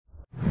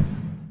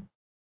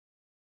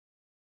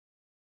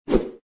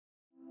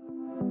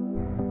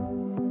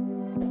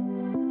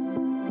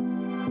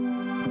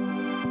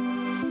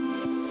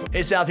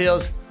Hey South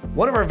Hills,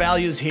 one of our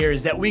values here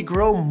is that we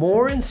grow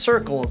more in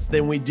circles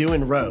than we do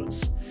in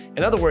rows.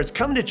 In other words,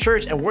 coming to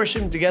church and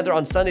worshiping together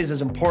on Sundays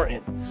is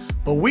important,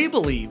 but we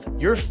believe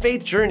your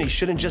faith journey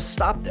shouldn't just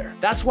stop there.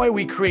 That's why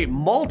we create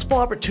multiple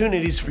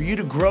opportunities for you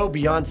to grow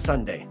beyond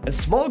Sunday. And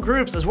small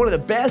groups is one of the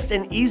best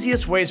and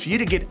easiest ways for you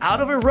to get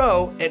out of a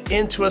row and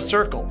into a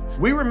circle.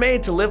 We were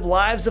made to live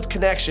lives of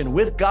connection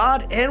with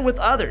God and with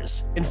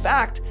others. In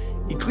fact,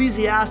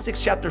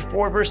 Ecclesiastes chapter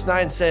 4 verse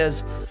 9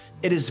 says,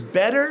 "It is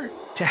better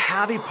to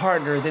have a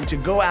partner than to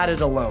go at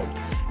it alone.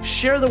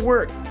 Share the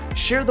work,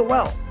 share the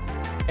wealth.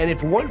 And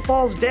if one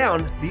falls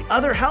down, the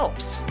other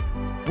helps."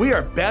 We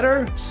are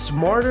better,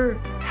 smarter,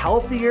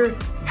 healthier,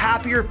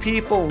 happier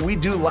people when we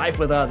do life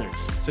with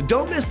others. So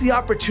don't miss the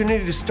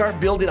opportunity to start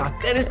building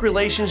authentic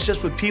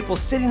relationships with people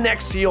sitting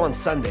next to you on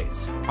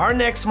Sundays. Our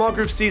next small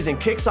group season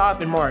kicks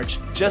off in March,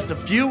 just a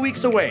few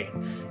weeks away.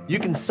 You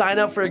can sign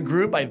up for a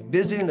group by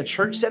visiting the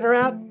Church Center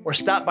app or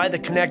stop by the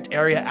Connect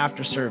area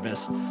after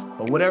service.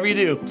 But whatever you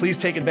do, please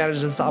take advantage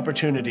of this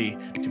opportunity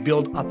to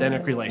build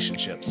authentic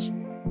relationships.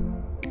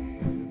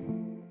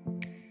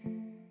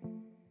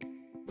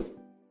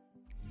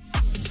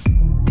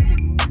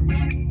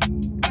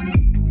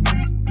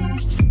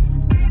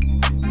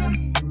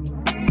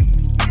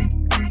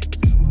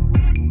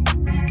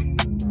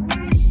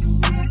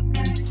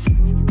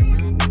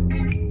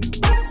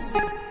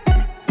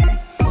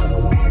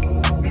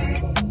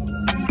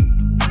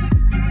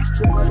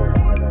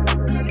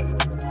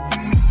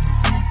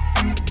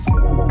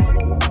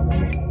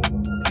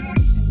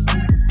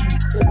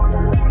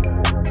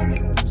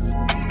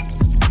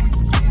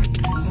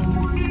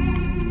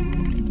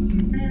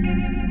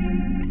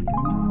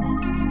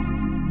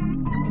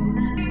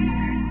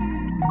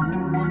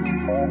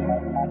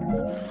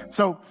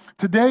 So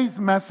today's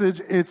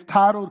message is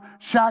titled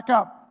Shack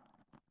Up.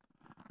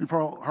 You've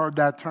all heard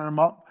that term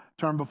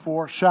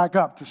before, shack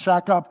up, to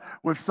shack up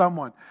with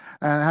someone.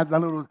 And it has a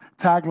little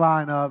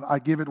tagline of, I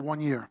give it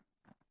 1 year.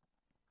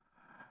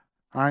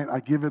 All right, I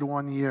give it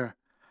 1 year.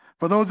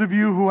 For those of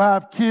you who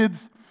have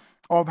kids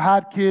or have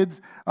had kids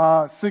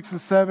 6 to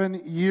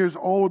 7 years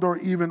old or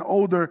even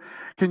older,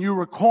 can you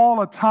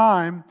recall a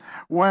time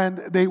when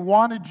they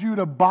wanted you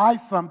to buy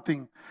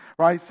something,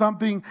 right?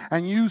 Something,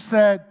 and you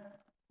said,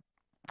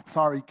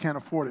 sorry, can't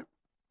afford it.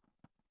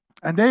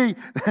 And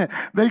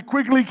they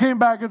quickly came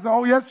back and said,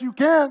 oh, yes, you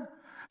can.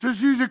 Just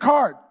use your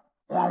card.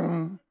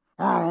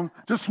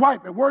 Just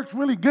swipe. It works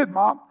really good,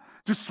 Mom.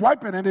 Just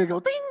swipe it, and they go,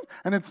 ding,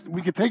 and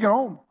we can take it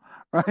home,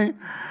 right?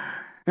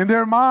 In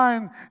their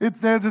mind,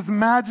 there's this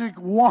magic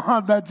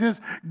wand that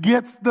just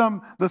gets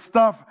them the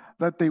stuff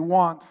that they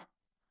want.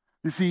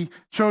 You see,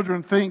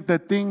 children think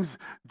that things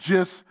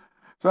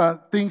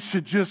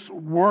should just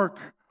work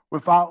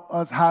without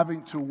us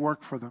having to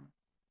work for them.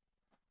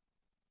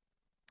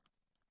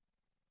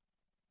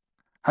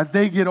 As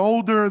they get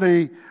older,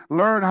 they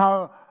learn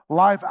how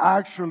life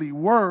actually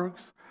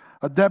works.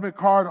 A debit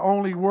card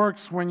only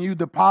works when you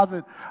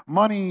deposit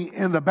money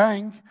in the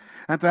bank.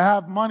 And to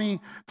have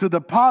money to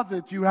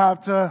deposit, you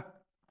have to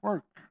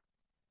work.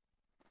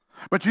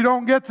 But you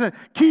don't get to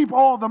keep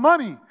all the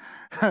money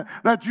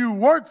that you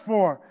worked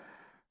for.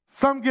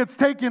 Some gets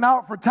taken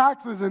out for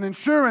taxes and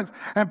insurance,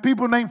 and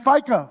people named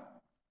FICA.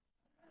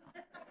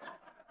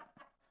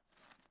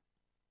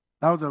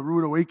 That was a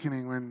rude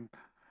awakening when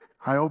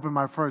I opened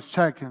my first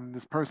check and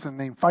this person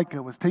named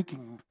FICA was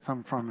taking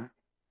some from it.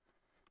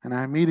 And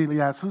I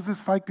immediately asked, who's this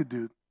FICA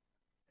dude?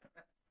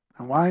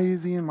 And why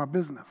is he in my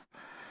business?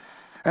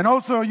 And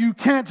also, you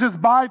can't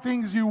just buy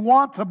things you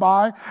want to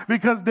buy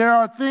because there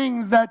are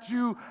things that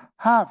you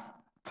have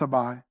to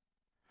buy.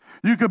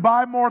 You could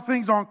buy more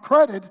things on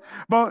credit,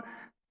 but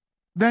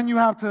then you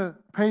have to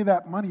pay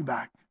that money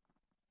back,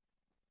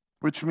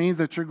 which means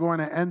that you're going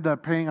to end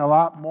up paying a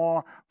lot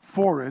more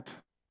for it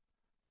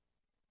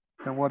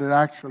than what it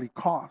actually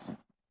costs.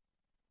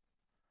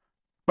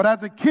 But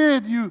as a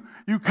kid, you're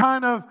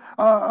kind of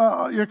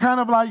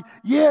like,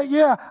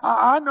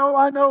 I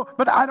know,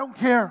 but I don't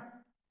care.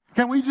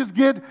 Can we just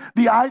get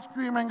the ice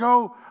cream and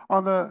go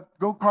on the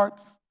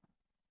go-karts?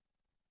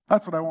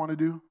 That's what I want to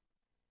do.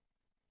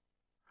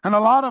 And a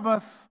lot of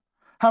us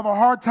have a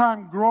hard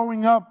time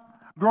growing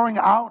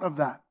out of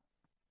that.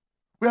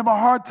 We have a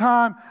hard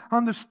time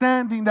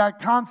understanding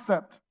that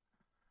concept.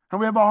 And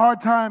we have a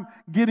hard time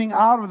getting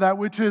out of that,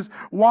 which is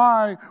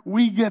why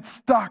we get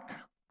stuck.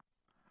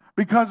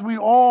 Because we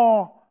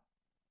all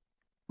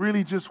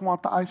really just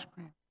want the ice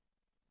cream.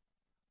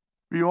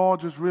 We all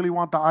just really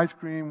want the ice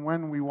cream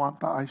when we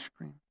want the ice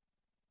cream.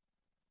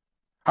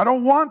 I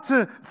don't want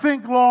to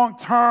think long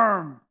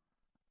term.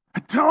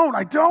 I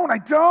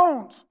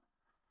don't.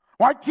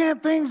 Why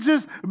can't things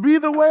just be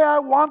the way I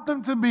want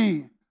them to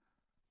be?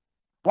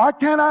 Why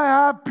can't I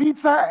have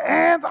pizza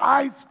and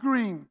ice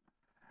cream?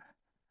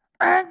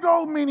 And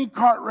go mini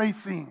kart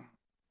racing.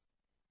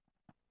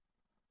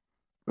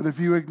 But if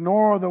you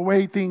ignore the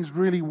way things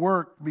really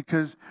work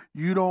because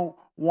you don't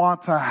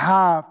want to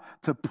have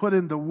to put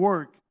in the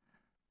work,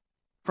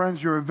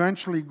 friends, you're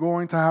eventually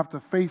going to have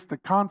to face the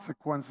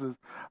consequences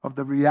of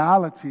the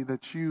reality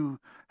that you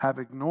have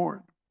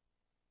ignored.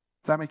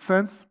 Does that make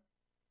sense?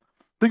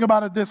 Think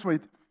about it this way.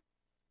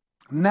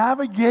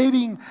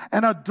 Navigating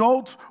an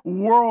adult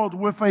world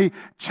with a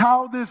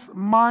childish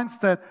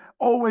mindset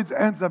always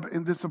ends up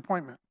in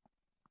disappointment.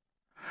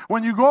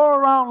 When you go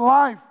around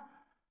life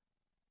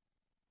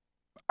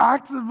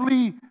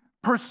actively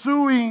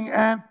pursuing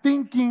and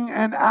thinking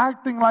and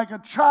acting like a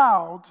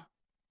child,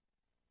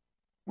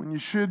 when you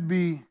should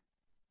be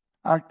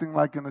acting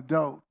like an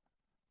adult,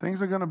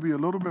 things are going to be a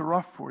little bit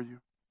rough for you.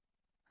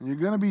 And you're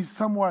going to be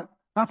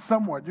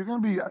you're going to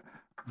be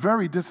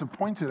very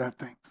disappointed at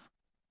things.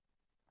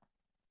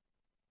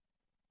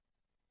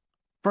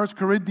 1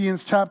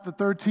 Corinthians chapter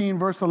 13,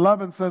 verse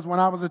 11 says, when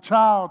I was a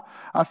child,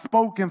 I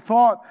spoke and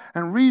thought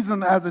and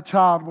reasoned as a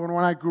child. But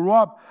when I grew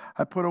up,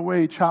 I put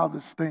away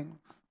childish things.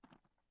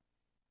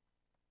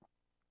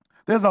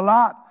 There's a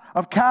lot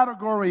of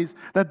categories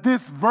that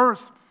this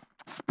verse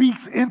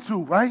speaks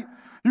into, right?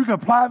 You can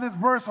apply this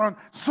verse on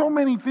so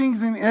many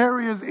things in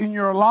areas in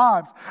your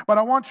lives. But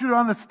I want you to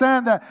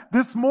understand that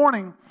this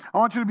morning, I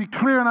want you to be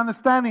clear in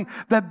understanding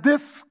that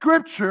this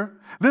scripture,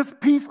 this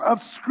piece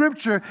of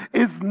scripture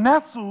is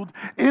nestled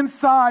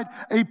inside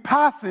a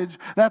passage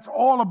that's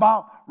all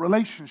about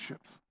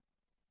relationships.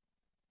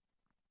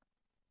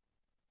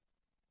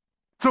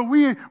 So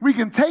we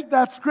can take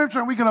that scripture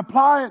and we can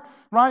apply it,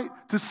 right,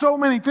 to so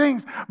many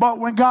things. But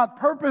when God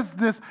purposed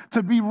this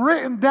to be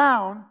written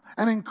down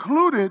and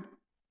included,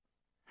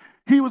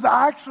 he was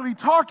actually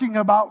talking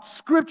about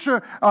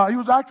scripture. He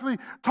was actually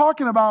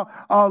talking about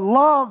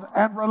love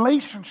and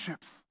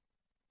relationships.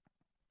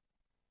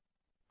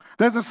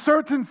 There's a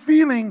certain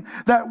feeling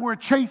that we're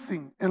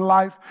chasing in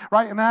life,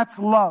 right? And that's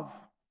love,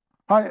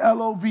 right?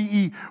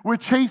 L-O-V-E. We're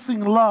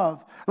chasing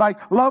love.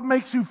 Like, love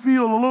makes you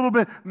feel a little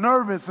bit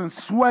nervous and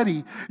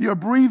sweaty. Your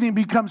breathing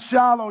becomes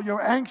shallow.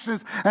 You're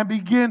anxious and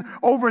begin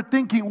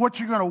overthinking what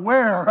you're going to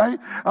wear, right?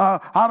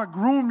 How to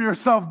groom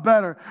yourself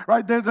better,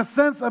 right? There's a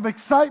sense of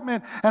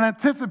excitement and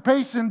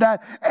anticipation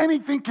that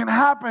anything can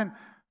happen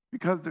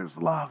because there's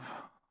love.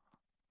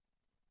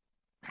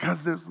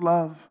 Because there's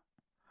love.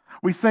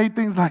 We say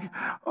things like,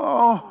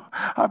 oh,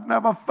 I've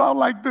never felt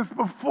like this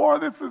before.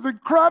 This is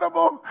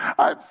incredible.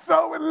 I'm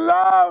so in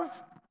love.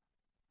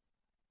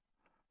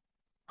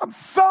 I'm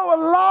so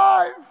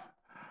alive.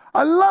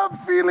 I love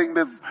feeling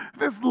this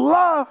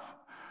love.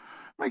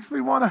 Makes me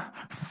want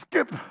to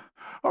skip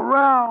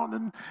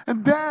around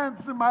and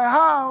dance in my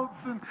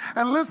house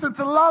and listen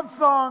to love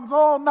songs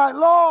all night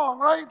long,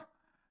 right?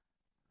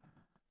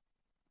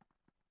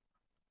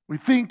 We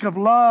think of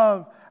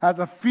love as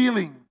a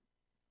feeling,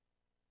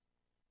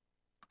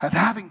 as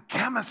having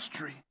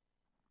chemistry.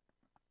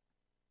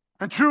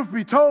 And truth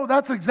be told,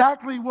 that's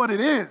exactly what it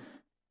is.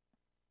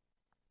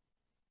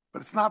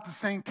 But it's not the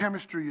same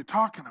chemistry you're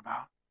talking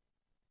about.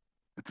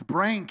 It's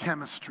brain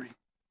chemistry.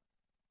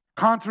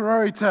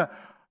 Contrary to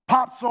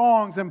pop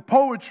songs and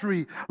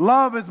poetry,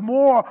 love is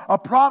more a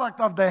product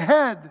of the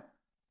head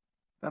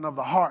than of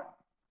the heart.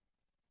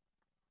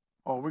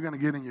 Oh, we're going to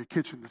get in your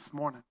kitchen this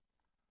morning.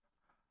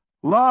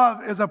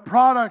 Love is a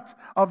product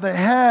of the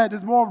head,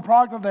 is more of a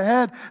product of the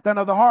head than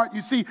of the heart.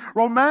 You see,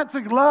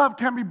 romantic love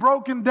can be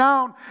broken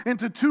down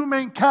into two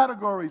main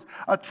categories: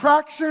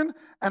 attraction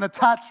and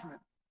attachment.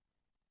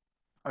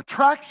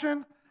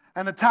 Attraction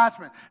and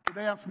attachment.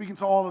 Today I'm speaking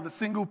to all of the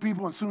single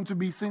people and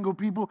soon-to-be single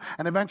people,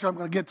 and eventually I'm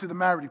going to get to the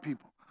married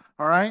people,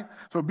 all right?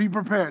 So be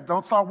prepared.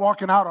 Don't start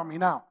walking out on me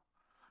now,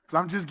 because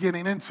I'm just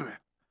getting into it,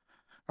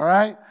 all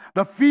right?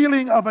 The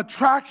feeling of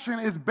attraction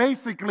is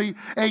basically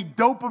a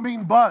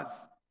dopamine buzz,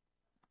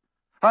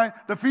 all right?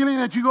 The feeling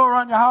that you go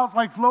around your house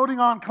like floating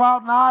on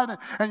cloud nine,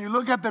 and you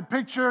look at the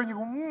picture and you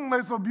go,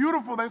 they're so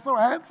beautiful, they're so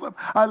handsome,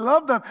 I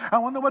love them. I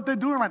wonder what they're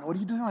doing right now. What are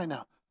you doing right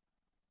now?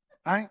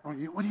 Right?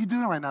 What are you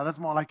doing right now? That's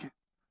more like it.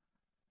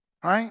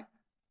 Right?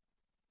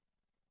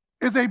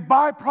 It's a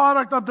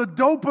byproduct of the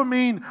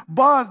dopamine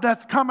buzz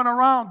that's coming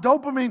around.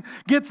 Dopamine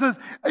gets us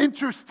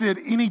interested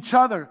in each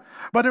other,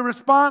 but it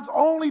responds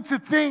only to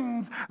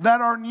things that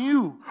are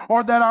new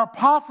or that are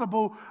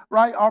possible,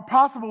 right? Are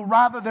possible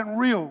rather than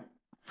real.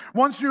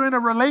 Once you're in a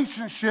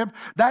relationship,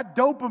 that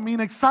dopamine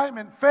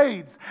excitement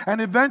fades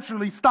and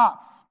eventually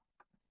stops.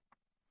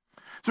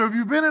 So if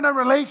you've been in a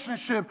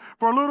relationship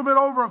for a little bit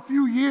over a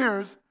few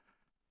years,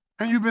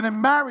 and you've been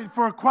married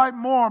for quite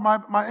more.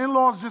 My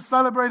in-laws just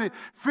celebrated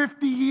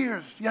 50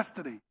 years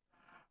yesterday.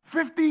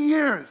 50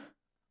 years.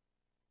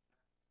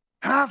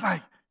 And I was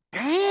like,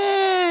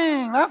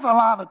 dang, that's a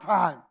lot of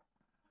time.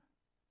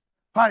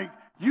 Like,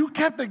 you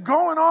kept it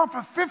going on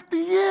for 50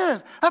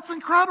 years. That's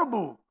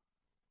incredible.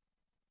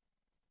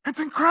 It's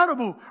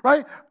incredible,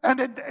 right? And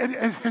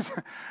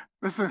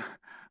listen,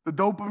 the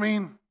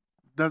dopamine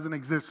doesn't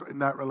exist in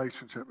that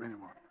relationship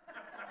anymore.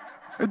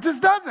 It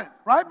just doesn't,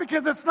 right?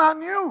 Because it's not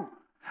new.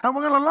 And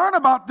we're going to learn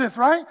about this,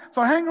 right?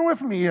 So hang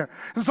with me here.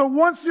 And so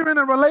once you're in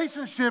a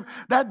relationship,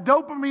 that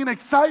dopamine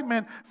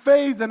excitement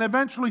fades and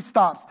eventually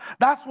stops.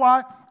 That's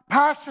why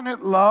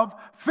passionate love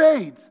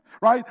fades,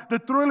 right? The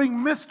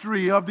thrilling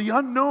mystery of the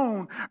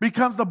unknown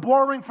becomes the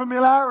boring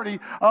familiarity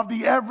of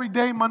the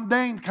everyday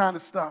mundane kind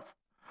of stuff.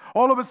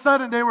 All of a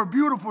sudden, they were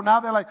beautiful.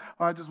 Now they're like,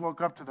 oh, I just woke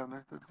up to them.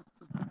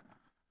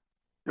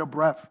 Your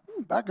breath.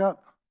 Back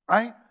up,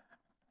 right?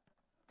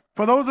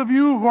 For those of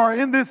you who are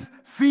in this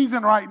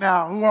season right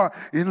now, who are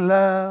in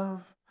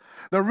love,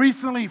 the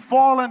recently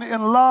fallen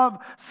in love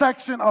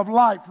section of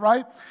life,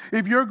 right?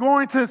 If you're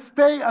going to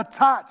stay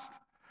attached,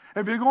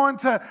 if you're going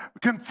to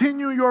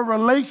continue your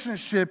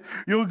relationship,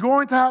 you're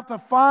going to have to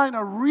find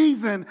a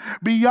reason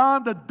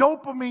beyond the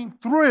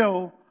dopamine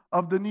thrill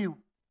of the new.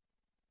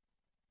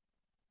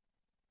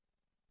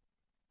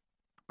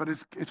 But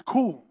it's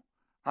cool,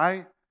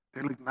 right?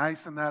 They look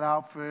nice in that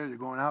outfit. You're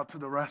going out to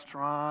the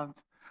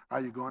restaurants,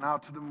 right? You're going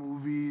out to the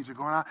movies. You're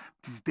going out.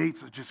 These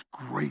dates are just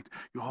great.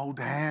 You hold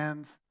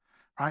hands,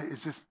 right?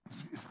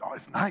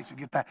 It's nice. You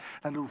get that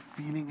little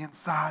feeling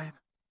inside.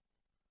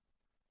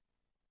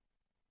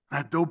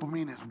 That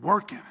dopamine is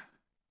working.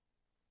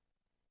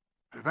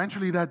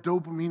 Eventually, that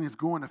dopamine is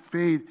going to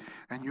fade,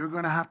 and you're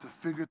going to have to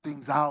figure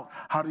things out,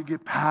 how to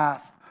get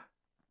past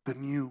the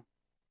new.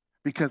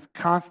 Because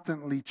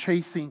constantly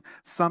chasing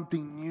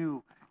something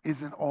new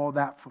isn't all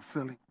that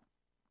fulfilling.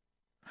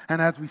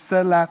 And as we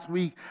said last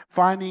week,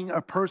 finding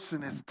a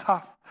person is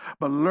tough,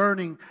 but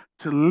learning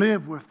to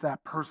live with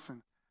that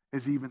person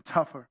is even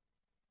tougher.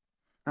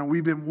 And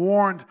we've been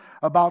warned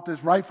about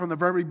this right from the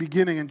very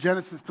beginning. In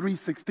Genesis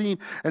 3:16,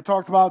 it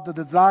talks about the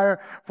desire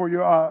for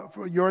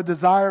your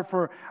desire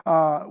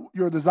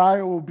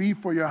will be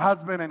for your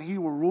husband, and he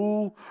will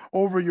rule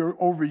over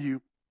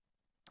you.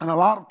 And a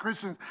lot of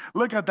Christians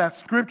look at that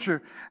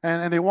scripture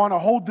and they want to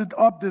hold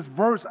up this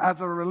verse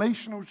as a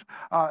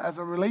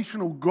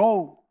relational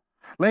goal.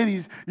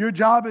 Ladies, your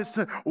job is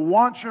to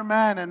want your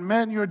man, and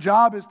men, your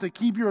job is to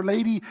keep your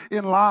lady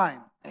in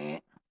line.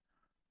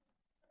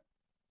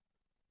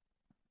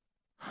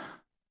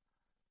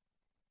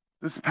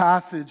 This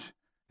passage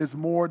is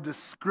more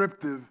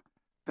descriptive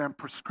than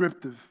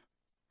prescriptive.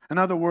 In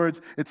other words,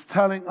 it's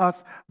telling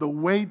us the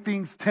way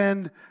things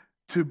tend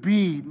to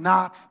be,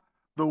 not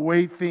the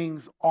way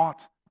things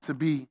ought to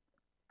be.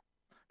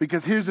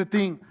 Because here's the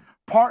thing,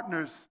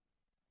 partners,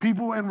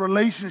 people in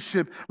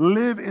relationship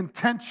live in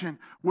tension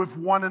with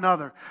one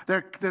another.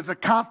 There's a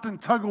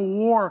constant tug of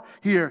war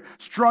here,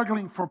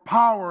 struggling for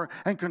power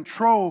and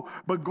control,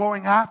 but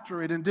going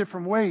after it in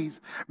different ways.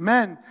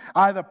 Men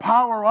either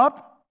power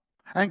up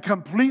and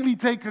completely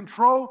take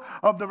control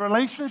of the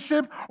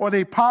relationship, or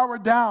they power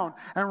down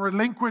and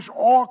relinquish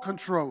all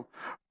control.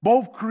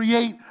 Both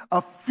create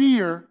a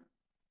fear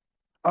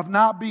of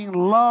not being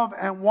loved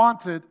and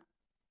wanted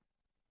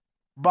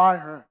by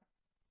her.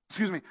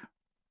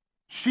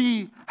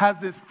 She has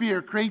this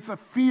fear, creates a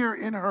fear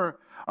in her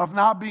of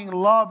not being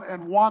loved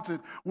and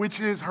wanted, which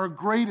is her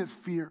greatest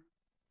fear.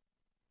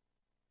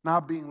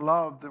 Not being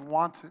loved and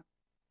wanted.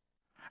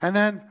 And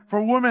then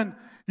for women,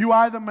 you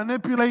either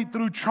manipulate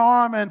through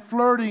charm and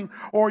flirting,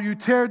 or you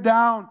tear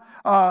down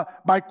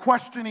by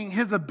questioning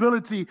his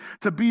ability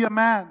to be a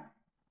man,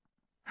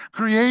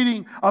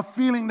 creating a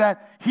feeling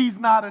that he's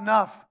not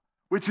enough,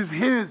 which is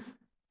his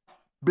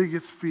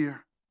biggest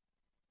fear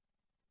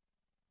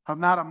of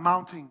not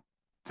amounting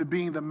to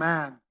being the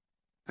man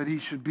that he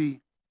should be.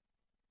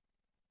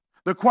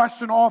 The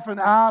question often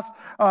asked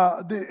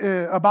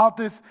about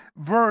this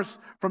verse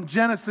from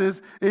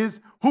Genesis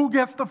is, who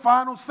gets the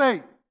final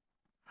say?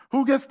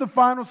 Who gets the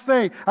final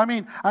say? I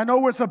mean, I know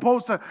we're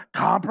supposed to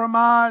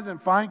compromise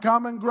and find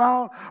common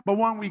ground, but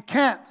when we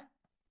can't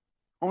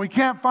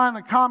find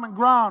the common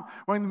ground,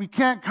 when we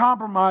can't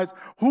compromise,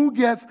 who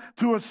gets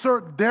to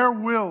assert their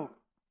will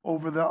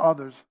over the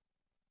others?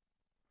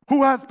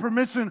 Who has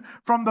permission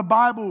from the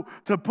Bible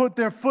to put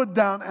their foot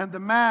down and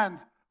demand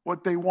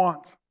what they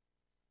want?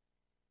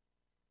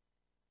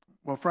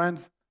 Well,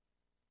 friends,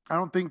 I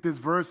don't think this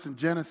verse in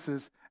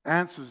Genesis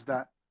answers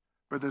that,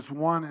 but there's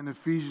one in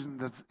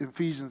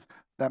Ephesians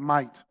that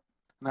might.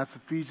 And that's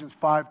Ephesians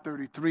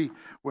 5:33,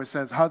 where it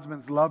says,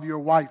 husbands, love your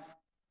wife,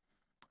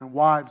 and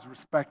wives,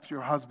 respect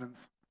your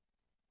husbands.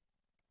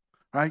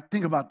 Right?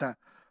 Think about that.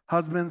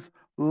 Husbands,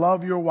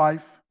 love your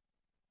wife.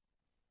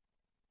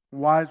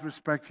 Wives,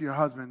 respect your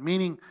husband.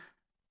 Meaning,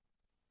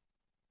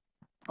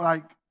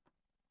 like,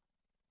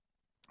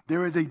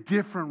 there is a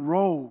different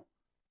role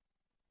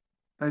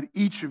that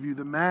each of you,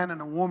 the man and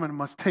the woman,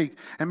 must take.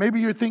 And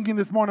maybe you're thinking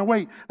this morning,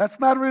 wait,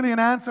 that's not really an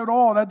answer at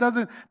all. That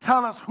doesn't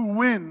tell us who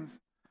wins.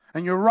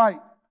 And you're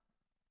right.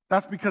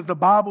 That's because the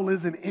Bible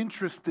isn't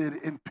interested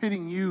in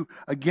pitting you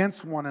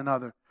against one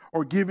another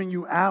or giving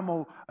you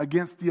ammo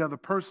against the other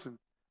person.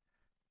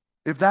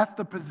 If that's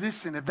the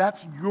position, if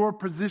that's your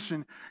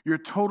position, you're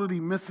totally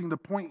missing the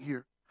point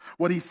here.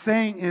 What he's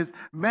saying is,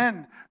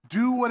 men,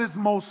 do what is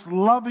most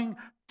loving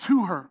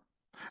to her.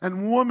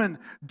 And woman,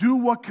 do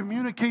what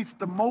communicates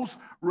the most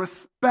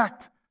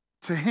respect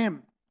to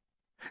him.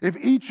 If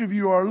each of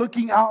you are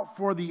looking out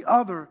for the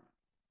other,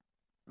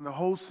 then the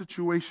whole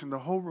situation, the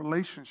whole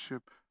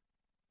relationship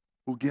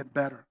will get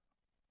better.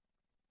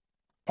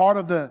 Part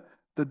of the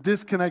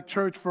disconnect,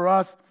 church, for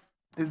us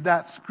is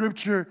that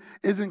Scripture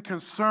isn't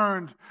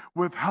concerned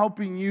with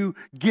helping you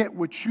get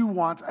what you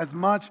want as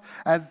much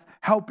as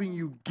helping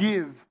you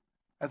give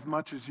as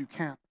much as you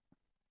can.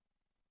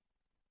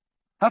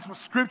 That's what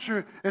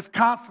Scripture is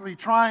constantly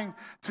trying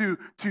to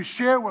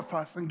share with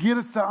us and get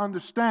us to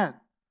understand.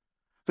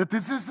 That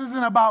this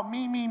isn't about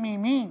me, me, me,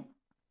 me.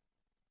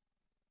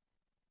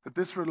 That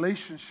this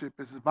relationship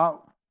is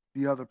about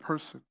the other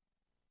person.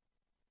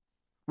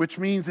 Which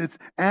means it's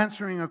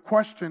answering a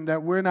question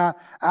that we're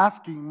not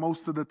asking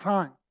most of the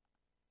time.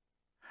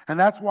 And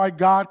that's why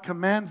God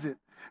commands it.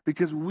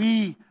 Because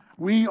we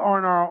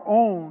on our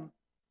own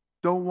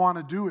don't want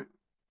to do it.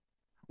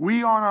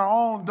 We on our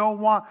own don't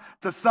want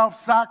to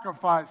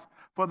self-sacrifice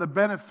for the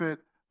benefit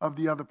of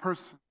the other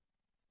person.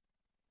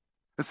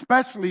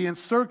 Especially in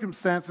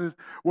circumstances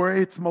where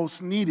it's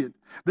most needed.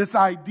 This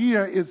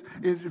idea is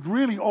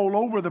really all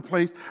over the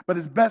place, but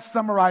it's best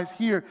summarized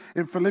here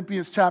in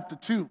Philippians chapter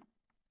 2.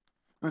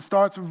 It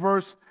starts with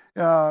verse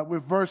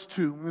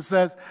 2. And it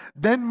says,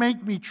 "Then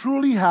make me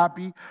truly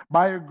happy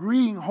by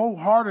agreeing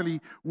wholeheartedly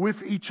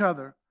with each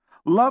other,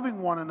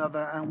 loving one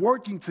another and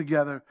working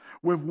together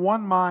with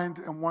one mind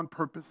and one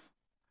purpose.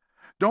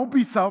 Don't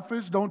be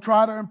selfish. Don't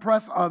try to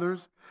impress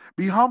others.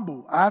 Be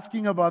humble,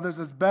 asking of others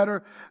as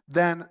better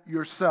than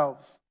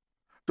yourselves.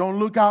 Don't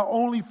look out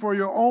only for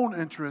your own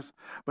interests,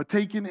 but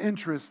take an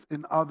interest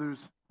in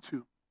others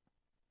too."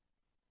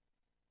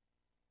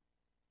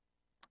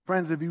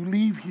 Friends, if you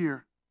leave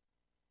here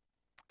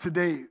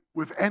today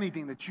with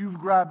anything that you've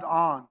grabbed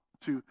on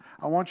to,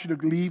 I want you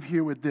to leave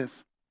here with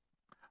this.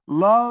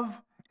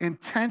 Love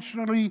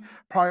intentionally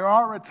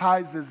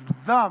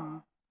prioritizes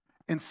them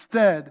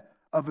instead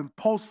of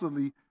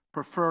impulsively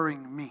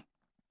preferring me.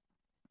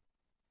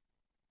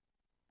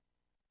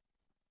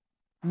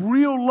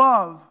 Real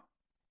love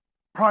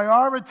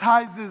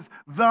prioritizes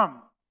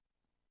them,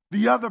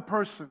 the other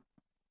person,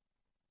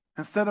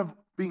 instead of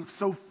being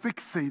so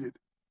fixated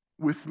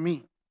with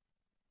me.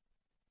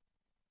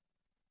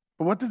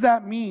 But what does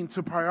that mean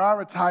to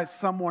prioritize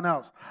someone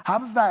else? How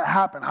does that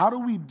happen? How do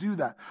we do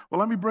that? Well,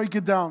 let me break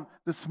it down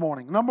this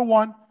morning. Number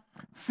one,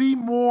 see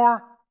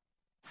more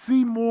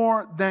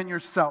than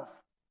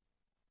yourself.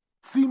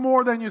 See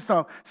more than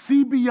yourself.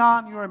 See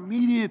beyond your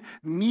immediate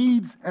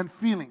needs and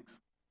feelings.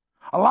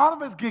 A lot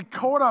of us get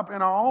caught up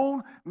in our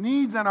own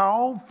needs and our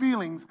own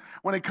feelings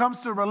when it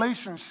comes to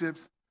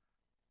relationships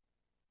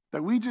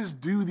that we just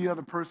do the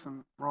other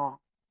person wrong.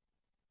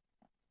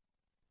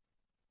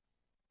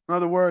 In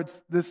other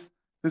words, this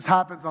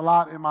happens a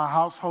lot in my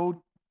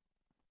household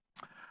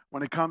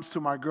when it comes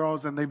to my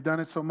girls, and they've done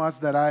it so much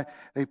that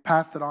they've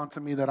passed it on to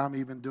me that I'm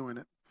even doing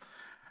it.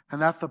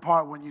 And that's the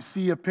part when you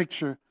see a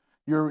picture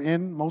you're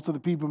in, most of the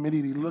people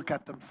immediately look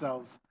at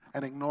themselves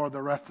and ignore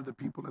the rest of the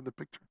people in the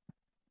picture.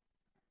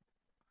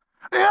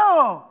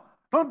 Ew!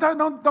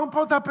 Don't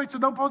post that picture.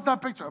 Don't post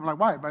that picture. I'm like,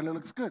 why? Everybody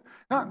looks good.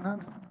 No,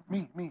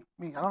 me.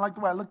 I don't like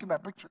the way I look at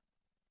that picture.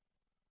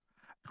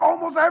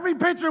 Almost every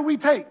picture we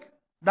take,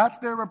 that's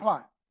their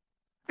reply.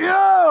 Ew,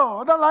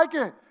 I don't like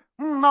it.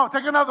 No,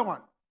 take another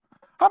one.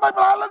 I'm like,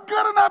 but I look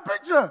good in that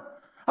picture.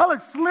 I look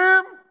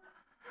slim.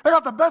 I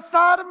got the best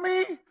side of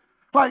me.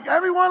 Like,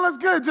 everyone looks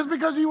good just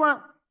because you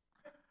went.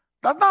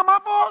 That's not my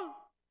fault.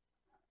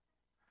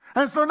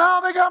 And so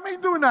now they got me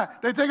doing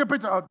that. They take a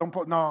picture. Oh, don't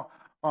put, no,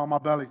 on my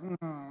belly.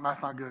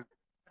 That's not good.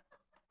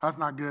 That's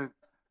not good.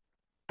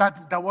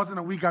 That wasn't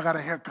a week I got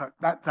a haircut.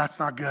 That's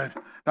not good.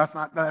 Let's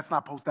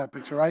not post that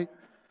picture, right?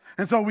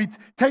 And so we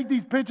take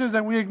these pictures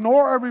and we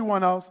ignore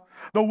everyone else.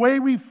 The way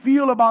we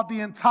feel about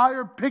the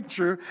entire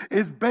picture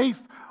is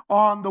based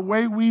on the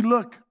way we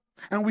look.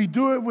 And we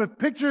do it with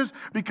pictures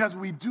because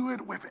we do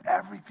it with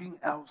everything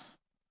else.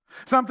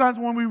 Sometimes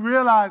when we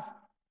realize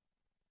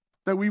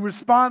that we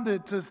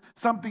responded to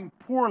something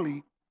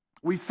poorly,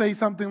 we say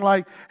something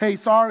like, hey,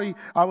 sorry,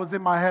 I was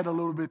in my head a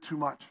little bit too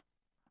much.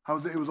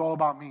 It was all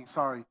about me,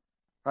 sorry,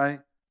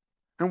 right?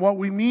 And what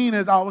we mean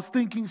is I was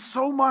thinking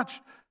so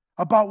much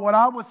about what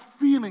I was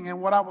feeling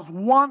and what I was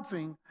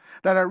wanting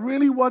that I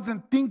really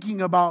wasn't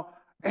thinking about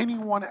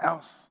anyone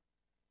else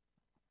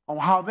on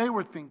how they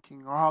were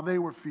thinking or how they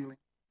were feeling.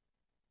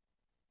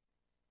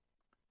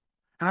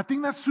 And I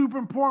think that's super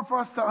important for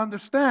us to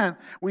understand.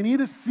 We need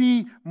to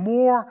see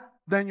more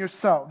than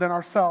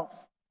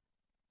ourselves,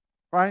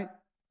 right?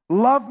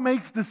 Love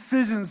makes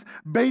decisions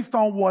based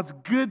on what's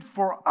good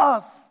for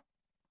us,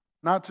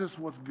 not just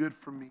what's good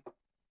for me.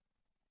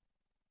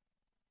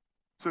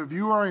 So if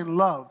you are in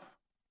love,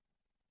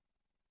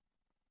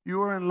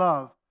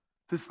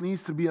 this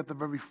needs to be at the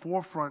very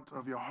forefront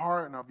of your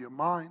heart and of your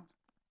mind,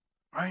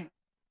 right?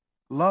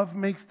 Love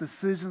makes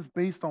decisions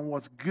based on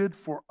what's good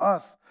for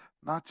us,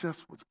 not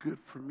just what's good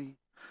for me.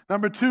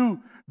 Number two,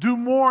 do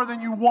more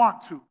than you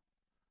want to.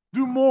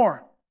 Do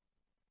more.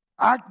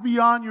 Act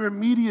beyond your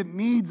immediate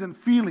needs and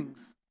feelings.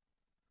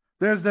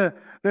 There's the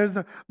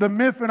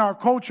myth in our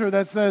culture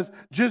that says,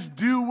 just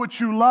do what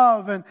you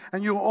love and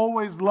you'll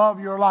always love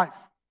your life.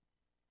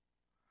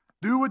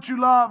 Do what you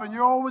love and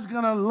you're always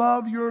going to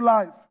love your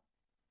life.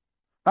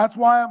 That's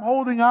why I'm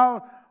holding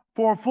out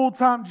for a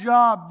full-time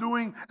job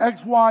doing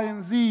X, Y,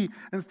 and Z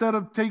instead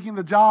of taking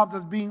the jobs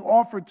that's being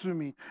offered to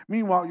me.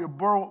 Meanwhile, you're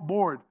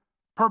bored,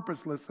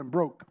 purposeless, and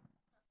broke.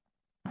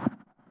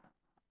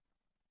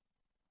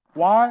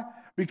 Why?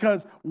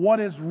 Because what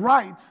is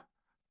right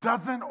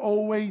doesn't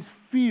always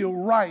feel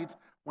right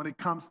when it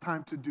comes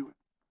time to do it.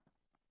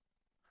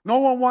 No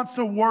one wants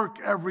to work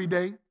every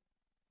day.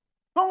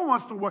 No one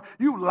wants to work.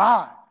 You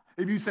lie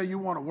if you say you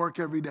want to work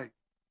every day.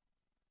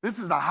 This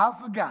is the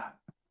house of God.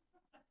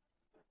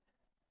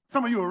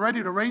 Some of you are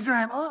ready to raise your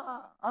hand.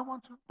 I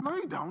want to. No,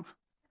 you don't.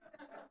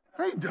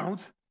 No, you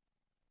don't.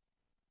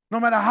 No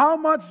matter how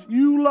much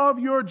you love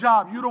your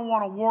job, you don't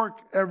want to work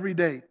every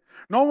day.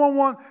 No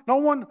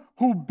one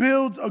who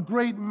builds a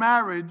great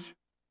marriage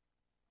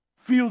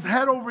feels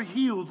head over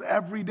heels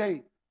every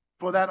day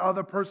for that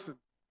other person.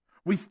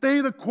 We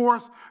stay the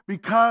course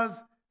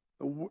because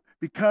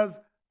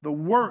the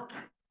work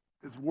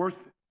is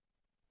worth it.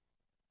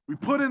 We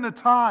put in the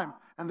time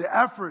and the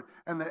effort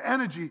and the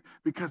energy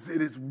because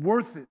it is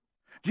worth it.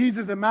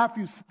 Jesus in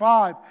Matthew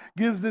 5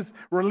 gives this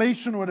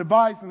relational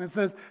advice, and it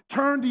says,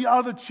 turn the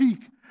other cheek,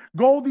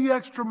 go the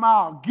extra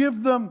mile,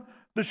 give them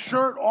the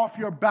shirt off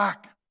your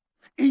back.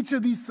 Each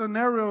of these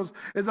scenarios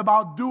is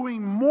about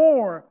doing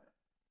more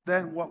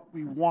than what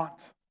we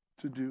want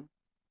to do.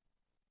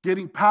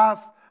 Getting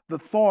past the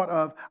thought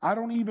of, I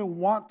don't even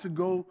want to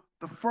go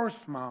the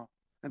first mile,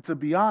 and to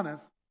be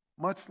honest,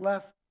 much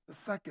less the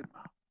second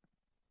mile.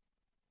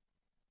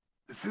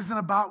 This isn't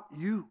about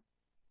you.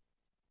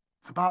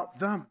 It's about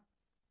them.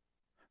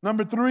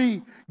 Number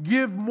 3,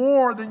 give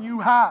more than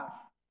you have.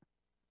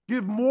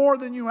 Give more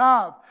than you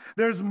have.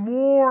 There's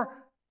more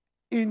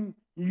in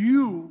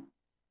you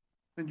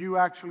than you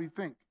actually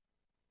think.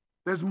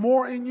 There's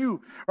more in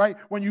you, right?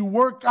 When you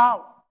work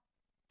out,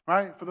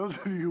 right? For those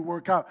of you who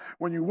work out,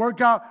 when you work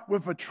out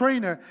with a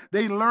trainer,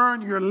 they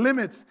learn your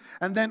limits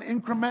and then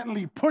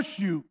incrementally push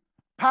you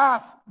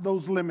past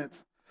those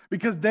limits,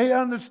 because they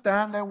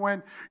understand that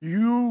when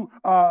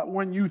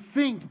you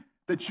think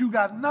that you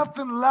got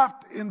nothing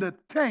left in the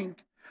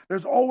tank,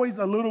 there's always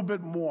a little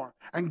bit more.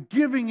 And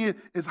giving it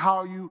is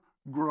how you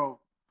grow.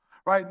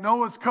 Right?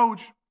 Noah's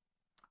coach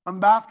on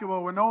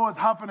basketball, when Noah's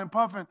huffing and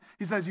puffing,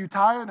 he says, you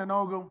tired? And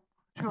Noah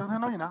she goes,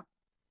 no, you're not.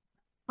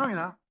 No, you're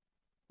not.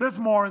 There's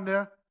more in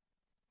there.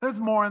 There's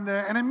more in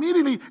there. And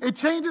immediately it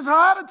changes her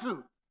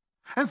attitude.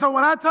 And so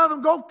when I tell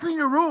them, go clean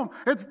your room,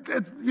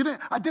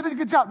 I did a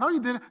good job. No, you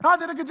didn't. No, I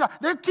did a good job.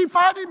 They keep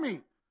fighting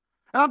me.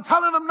 And I'm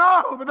telling them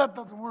no, but that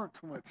doesn't work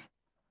too much.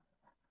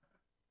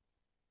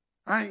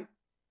 Right?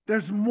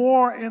 There's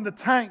more in the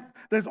tank.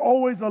 There's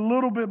always a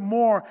little bit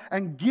more,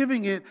 and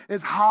giving it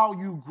is how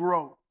you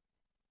grow.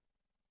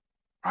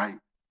 Right?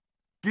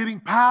 Getting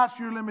past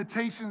your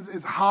limitations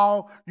is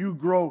how you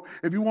grow.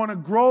 If you want to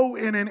grow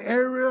in an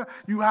area,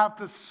 you have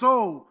to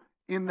sow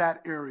in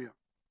that area.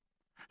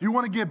 You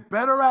want to get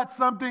better at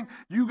something,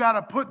 you got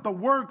to put the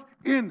work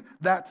in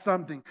that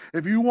something.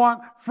 If you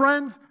want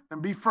friends,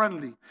 then be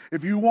friendly.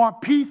 If you want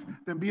peace,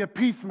 then be a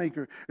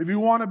peacemaker. If you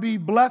want to be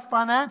blessed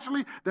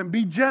financially, then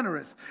be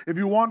generous. If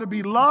you want to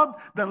be loved,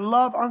 then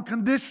love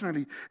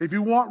unconditionally. If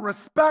you want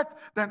respect,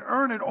 then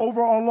earn it over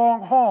a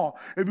long haul.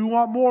 If you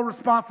want more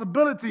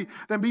responsibility,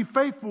 then be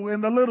faithful in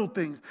the little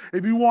things.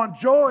 If you want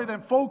joy, then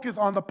focus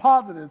on the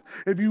positives.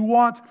 If you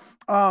want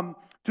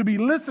to be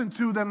listened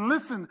to, then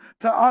listen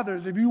to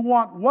others. If you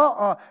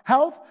want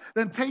health,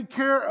 then take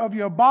care of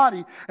your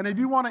body. And if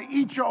you want to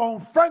eat your own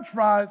French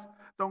fries,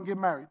 don't get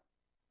married.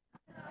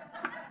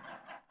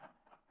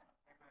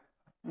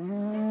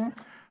 Some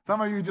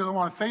of you just don't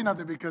want to say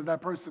nothing because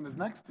that person is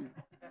next to you.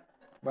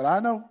 But I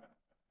know.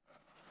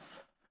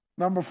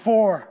 Number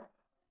 4,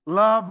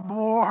 love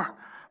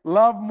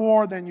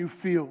more than you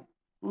feel.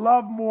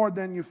 Love more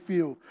than you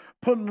feel.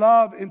 Put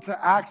love into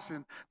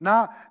action,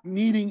 not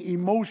needing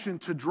emotion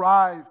to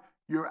drive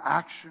your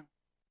action.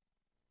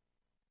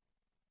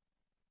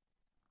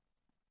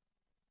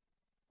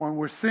 When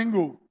we're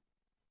single,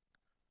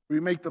 we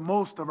make the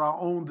most of our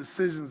own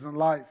decisions in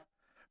life.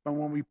 But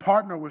when we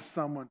partner with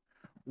someone,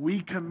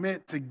 we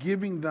commit to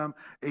giving them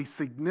a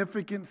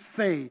significant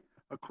say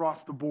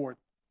across the board.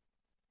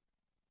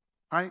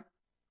 Right?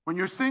 When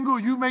you're single,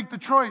 you make the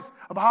choice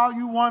of how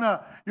you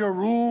want your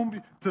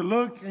room to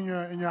look in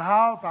your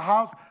house,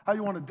 how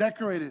you want to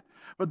decorate it.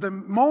 But the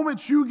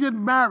moment you get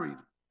married,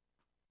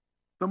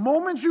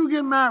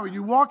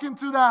 you walk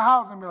into that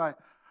house and be like,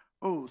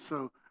 oh,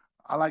 so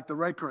I like the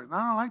red curtain.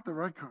 I don't like the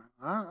red curtain.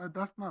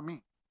 That's not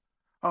me.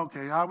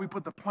 Okay, how we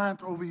put the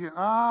plant over here?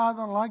 I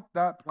don't like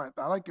that plant.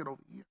 I like it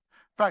over here.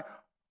 In fact,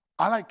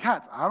 I like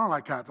cats. I don't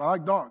like cats. I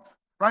like dogs,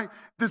 right?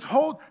 This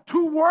whole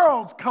 2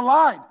 worlds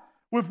collide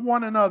with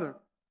one another.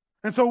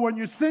 And so when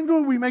you're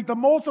single, we make the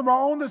most of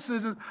our own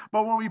decisions.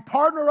 But when we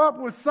partner up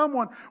with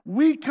someone,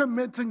 we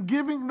commit to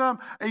giving them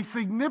a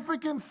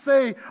significant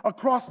say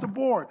across the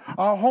board.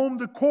 Our home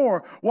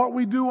decor, what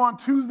we do on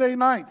Tuesday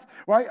nights,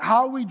 right?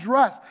 How we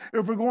dress,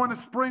 if we're going to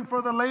spring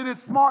for the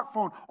latest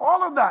smartphone,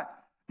 all of that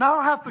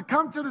now has to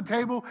come to the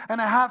table and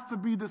it has to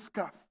be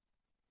discussed.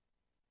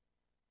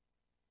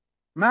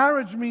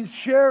 Marriage means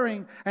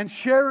sharing, and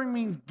sharing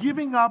means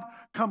giving up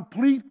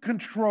complete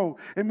control.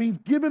 It means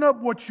giving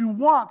up what you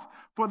want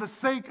for the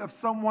sake of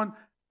someone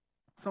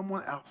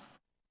else.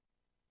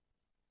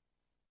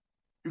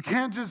 You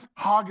can't just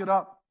hog it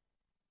up.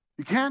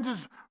 You can't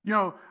just,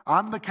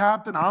 I'm the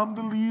captain, I'm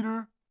the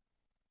leader.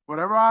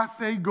 Whatever I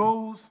say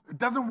goes. It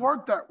doesn't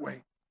work that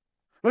way.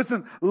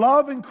 Listen,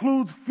 love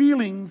includes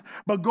feelings,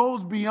 but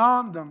goes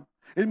beyond them.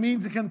 It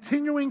means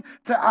continuing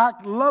to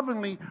act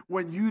lovingly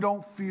when you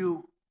don't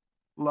feel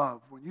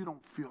love, when you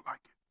don't feel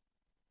like it.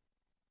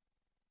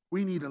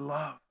 We need to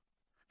love.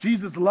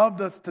 Jesus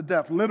loved us to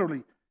death,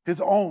 literally, his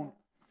own.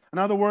 In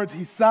other words,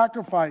 he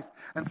sacrificed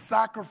and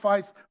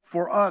sacrificed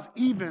for us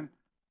even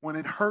when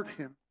it hurt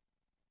him.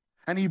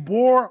 And he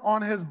bore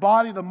on his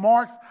body the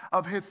marks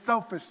of his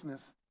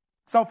selflessness.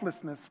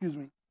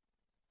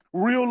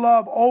 Real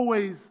love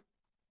always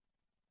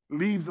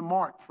leaves a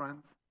mark,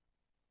 friends.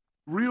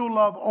 Real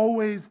love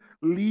always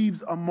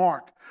leaves a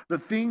mark. The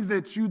things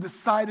that you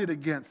decided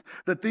against,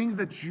 the things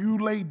that you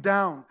laid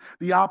down,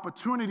 the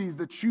opportunities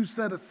that you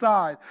set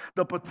aside,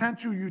 the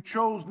potential you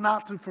chose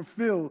not to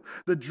fulfill,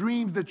 the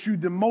dreams that you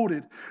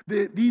demoted,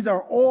 these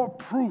are all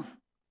proof.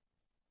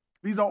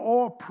 These are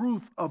all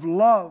proof of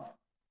love.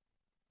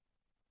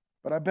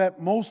 But I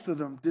bet most of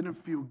them didn't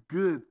feel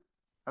good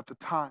at the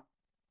time.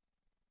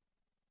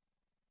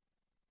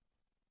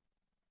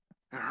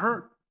 It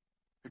hurt.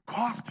 It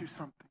cost you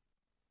something.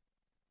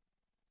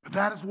 But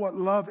that is what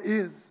love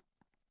is.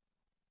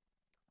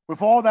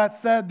 With all that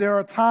said, there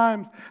are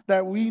times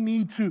that we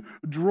need to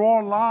draw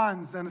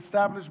lines and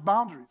establish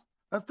boundaries.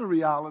 That's the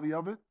reality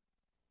of it.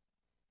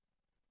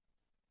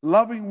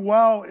 Loving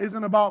well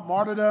isn't about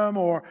martyrdom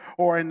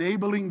or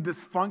enabling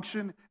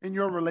dysfunction in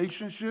your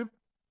relationship.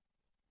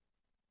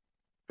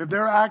 If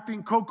they're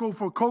acting Cocoa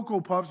for Cocoa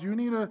Puffs, you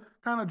need to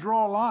kind of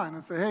draw a line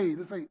and say, hey,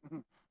 this ain't,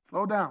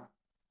 slow down.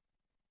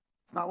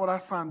 It's not what I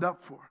signed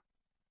up for.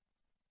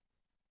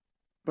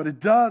 But it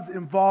does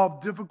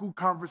involve difficult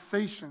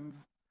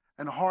conversations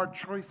and hard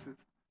choices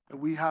that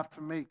we have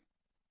to make.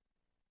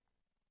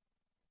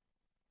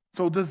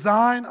 So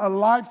design a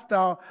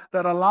lifestyle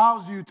that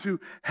allows you to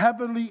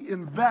heavily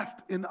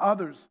invest in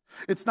others.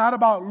 It's not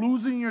about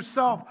losing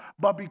yourself,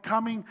 but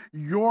becoming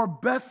your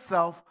best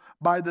self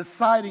by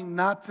deciding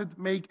not to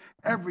make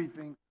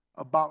everything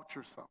about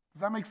yourself.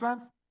 Does that make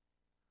sense?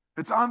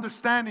 It's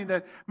understanding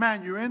that,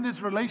 man, you're in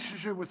this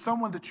relationship with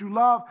someone that you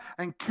love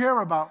and care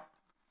about,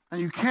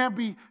 and you can't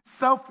be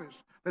selfish,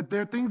 that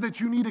there are things that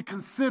you need to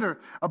consider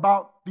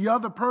about the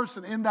other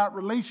person in that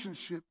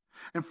relationship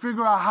and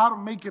figure out how to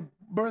make it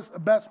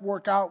best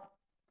work out.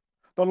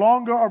 The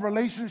longer a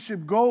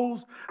relationship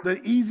goes,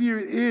 the easier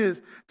it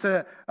is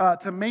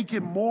to make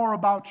it more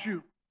about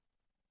you,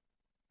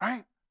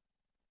 right?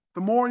 The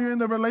more you're in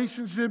the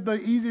relationship,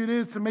 the easier it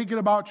is to make it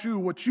about you,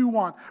 what you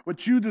want,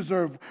 what you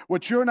deserve,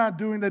 what you're not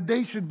doing that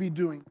they should be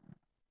doing.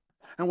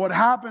 And what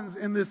happens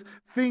in this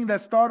thing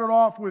that started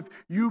off with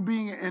you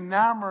being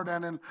enamored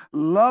and in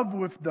love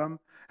with them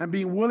and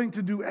being willing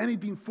to do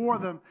anything for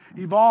them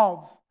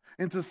evolves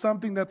into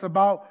something that's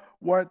about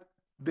what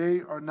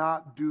they are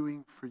not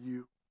doing for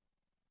you.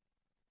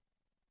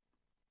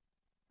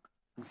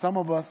 And some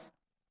of us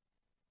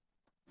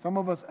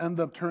end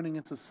up turning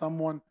into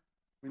someone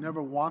we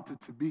never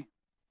wanted to be.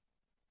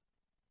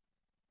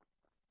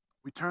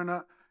 We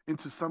turn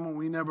into someone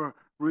we never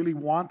really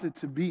wanted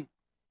to be.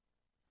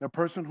 The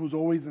person who's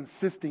always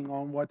insisting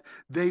on what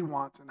they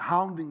want and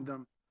hounding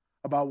them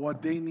about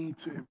what they need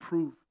to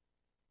improve.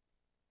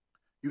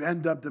 You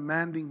end up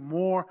demanding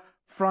more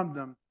from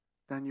them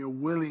than you're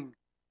willing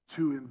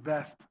to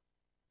invest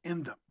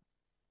in them.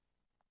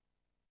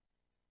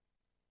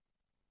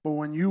 But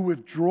when you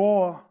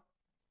withdraw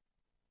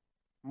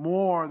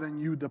more than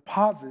you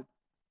deposit,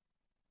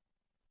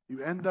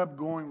 you end up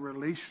going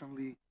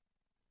relationally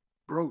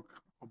broke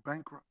or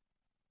bankrupt.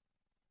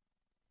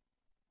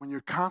 When you're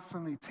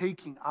constantly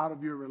taking out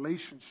of your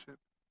relationship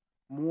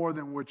more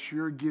than what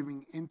you're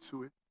giving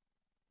into it,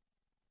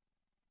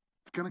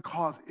 it's going to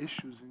cause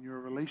issues in your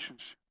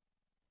relationship.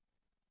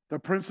 The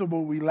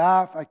principle we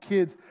laugh at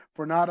kids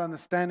for not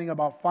understanding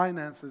about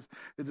finances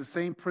is the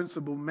same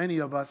principle many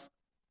of us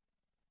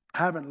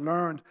haven't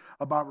learned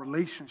about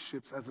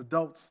relationships as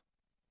adults.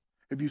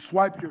 If you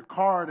swipe your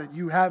card and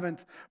you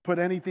haven't put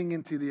anything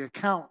into the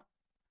account,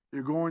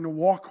 you're going to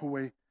walk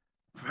away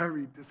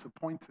very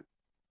disappointed.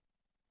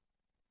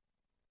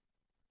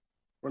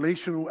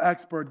 Relational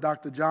expert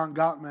Dr. John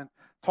Gottman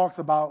talks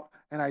about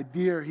an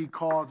idea he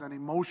calls an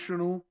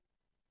emotional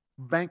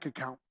bank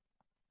account.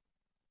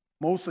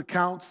 Most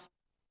acts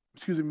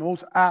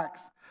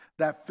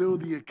that fill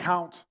the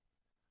account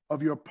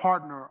of your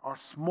partner are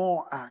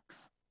small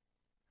acts,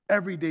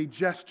 everyday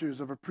gestures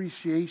of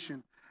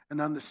appreciation and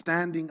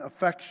understanding,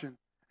 affection,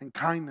 and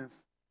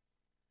kindness.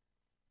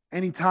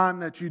 Anytime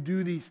that you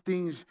do these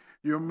things,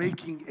 you're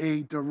making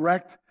a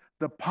direct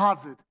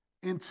deposit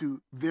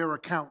into their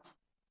account.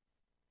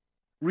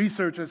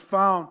 Research has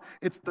found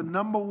it's the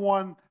number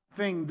one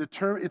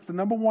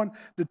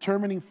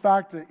determining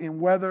factor in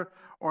whether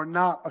or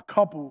not a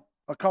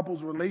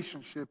couple's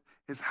relationship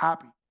is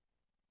happy,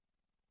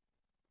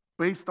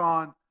 based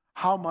on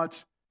how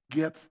much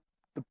gets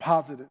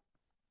deposited.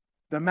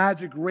 The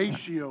magic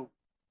ratio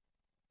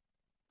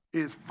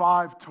is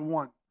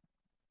 5-to-1.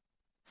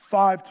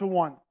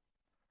 5-to-1.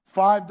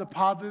 5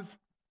 deposits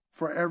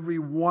for every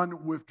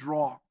 1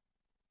 withdrawal.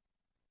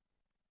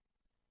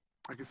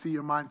 I can see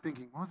your mind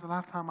thinking, when was the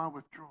last time I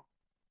withdrew?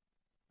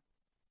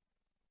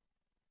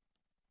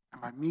 Am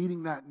I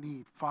meeting that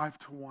need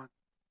 5-to-1?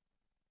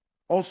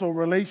 Also,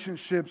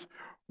 relationships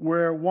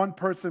where one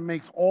person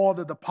makes all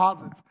the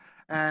deposits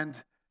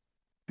and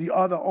the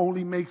other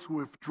only makes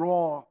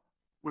withdrawals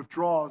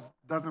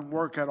doesn't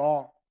work at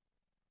all.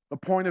 The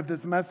point of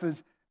this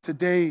message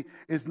today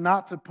is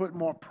not to put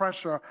more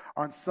pressure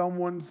on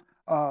someone's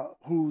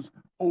who's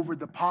over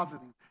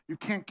depositing. You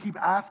can't keep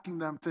asking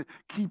them to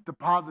keep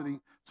depositing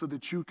so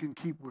that you can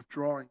keep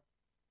withdrawing.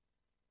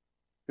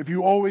 If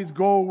you always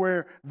go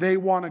where they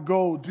want to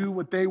go, do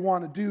what they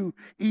want to do,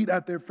 eat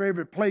at their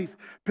favorite place,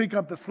 pick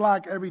up the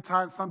slack every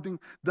time something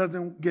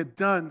doesn't get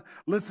done,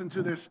 listen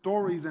to their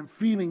stories and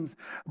feelings,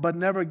 but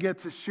never get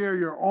to share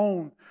your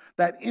own,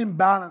 that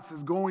imbalance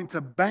is going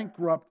to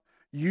bankrupt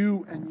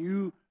you and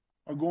you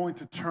are going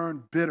to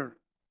turn bitter.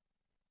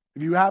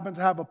 If you happen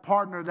to have a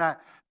partner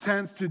that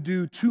tends to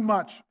do too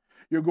much,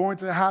 you're going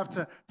to have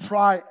to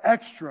try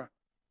extra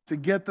to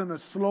get them to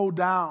slow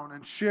down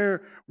and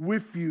share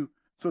with you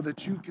so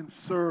that you can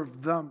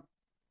serve them.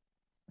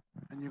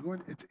 And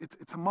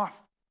it's a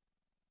must.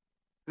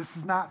 This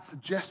is not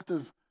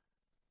suggestive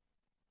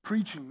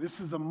preaching. This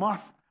is a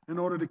must in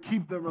order to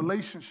keep the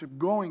relationship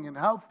going and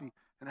healthy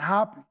and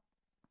happy.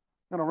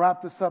 I'm going to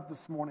wrap this up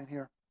this morning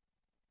here.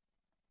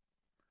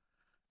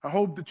 I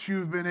hope that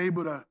you've been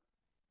able to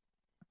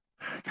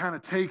kind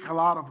of take a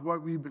lot of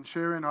what we've been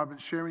sharing, I've been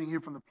sharing here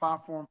from the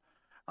platform,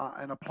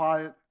 and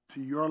apply it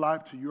to your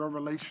life, to your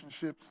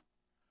relationships.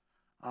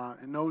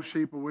 In no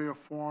shape or way or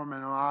form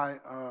am I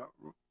a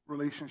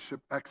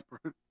relationship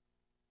expert.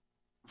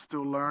 I'm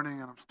still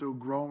learning and I'm still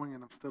growing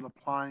and I'm still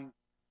applying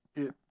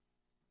it.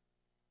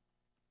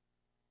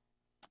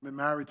 I've been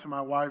married to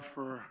my wife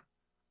for a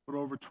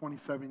little over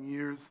 27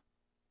 years.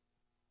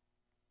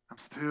 I'm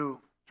still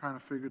trying to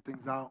figure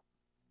things out.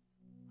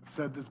 I've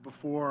said this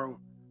before.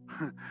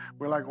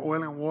 We're like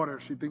oil and water.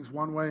 She thinks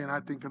one way and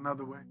I think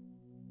another way.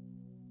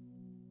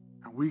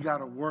 And we got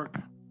to work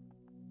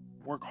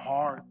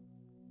hard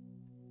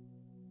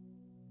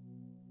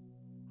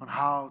on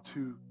how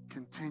to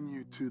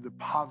continue to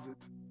deposit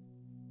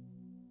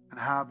and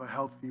have a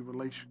healthy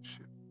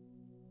relationship.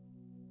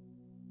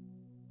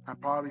 I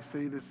probably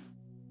say this,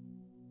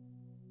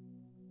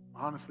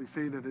 honestly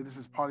say that this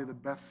is probably the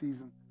best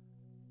season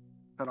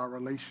that our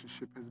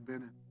relationship has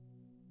been in.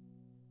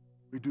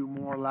 We do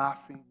more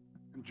laughing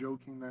and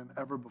joking than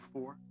ever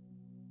before.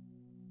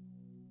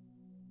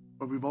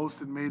 But we've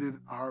also made it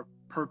our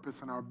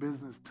purpose and our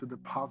business to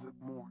deposit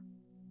more.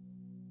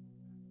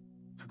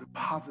 To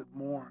deposit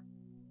more.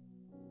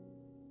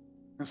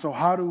 And so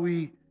how do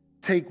we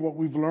take what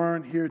we've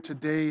learned here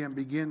today and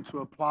begin to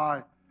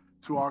apply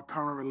to our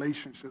current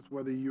relationships,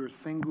 whether you're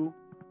single,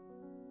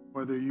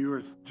 whether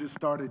you're just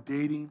started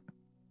dating,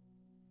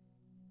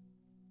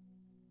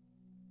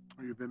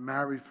 or you've been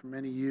married for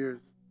many years?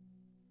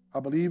 I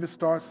believe it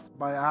starts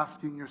by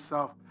asking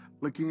yourself,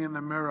 looking in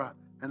the mirror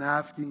and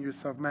asking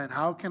yourself, man,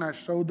 how can I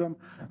show them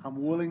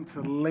I'm willing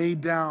to lay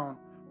down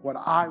what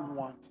I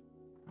want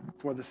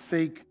for the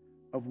sake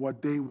of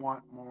what they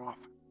want more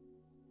often?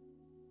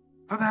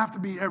 Doesn't have to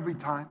be every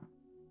time.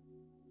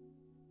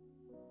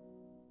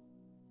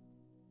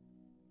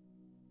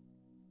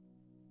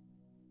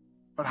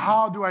 But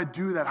how do I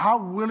do that? How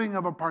willing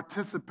of a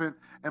participant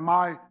am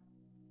I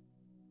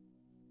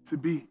to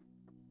be?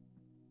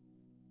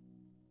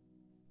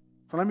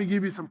 So let me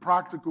give you some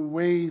practical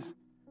ways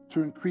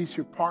to increase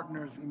your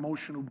partner's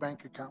emotional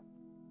bank account.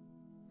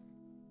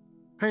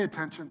 Pay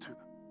attention to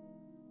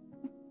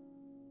them.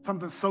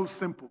 Something so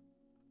simple.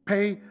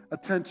 Pay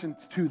attention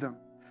to them.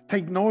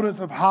 Take notice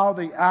of how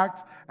they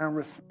act and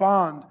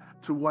respond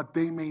to what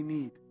they may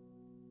need.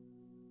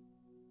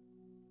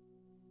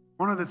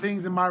 One of the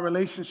things in my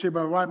relationship,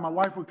 my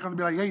wife would come and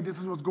be like, hey, this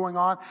is what's going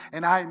on.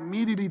 And I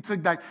immediately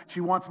took that,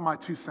 she wants my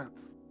 2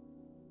 cents.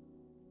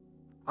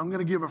 I'm going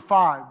to give her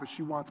 5, but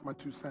she wants my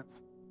 2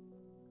 cents.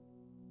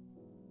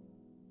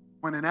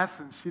 When in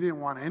essence, she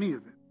didn't want any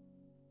of it.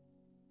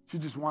 She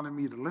just wanted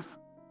me to listen.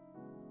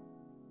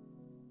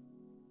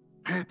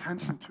 Pay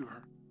attention to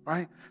her.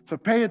 Right? So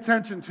pay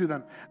attention to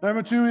them.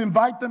 Number 2,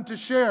 invite them to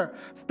share.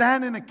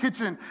 Stand in the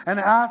kitchen and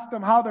ask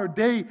them how their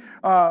day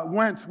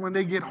went when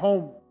they get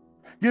home.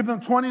 Give them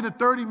 20 to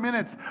 30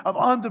 minutes of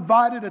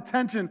undivided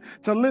attention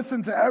to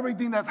listen to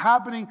everything that's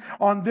happening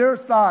on their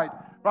side,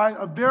 right,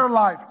 of their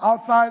life,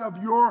 outside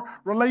of your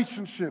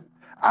relationship.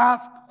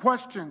 Ask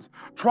questions.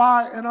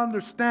 Try and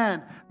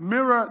understand.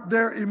 Mirror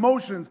their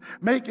emotions.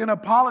 Make an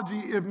apology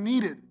if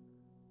needed,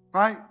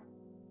 right?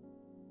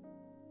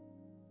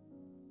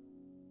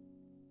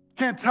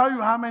 Can't tell you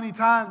how many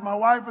times my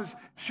wife is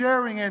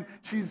sharing and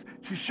she's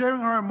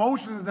sharing her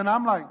emotions and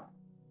I'm like,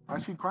 why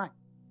is she crying?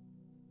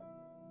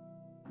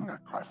 I'm going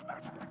to cry for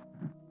that stuff.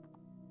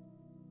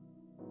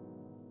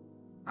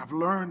 I've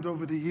learned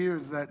over the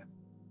years that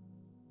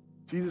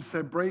Jesus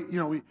said,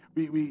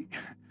 we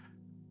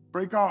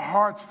break our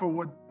hearts for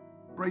what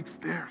breaks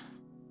theirs.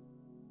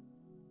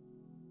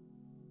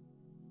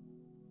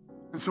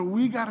 And so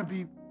we got to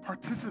be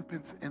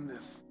participants in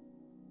this.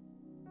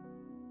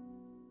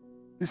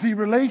 You see,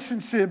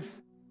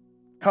 relationships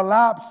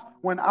collapse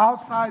when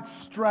outside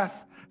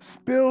stress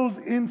spills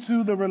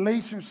into the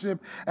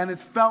relationship and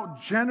is felt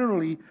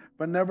generally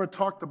but never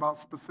talked about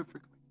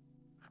specifically.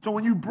 So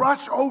when you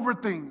brush over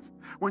things,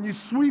 when you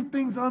sweep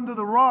things under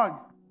the rug,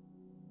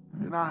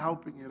 you're not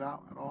helping it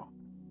out at all.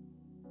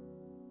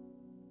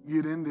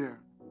 Get in there,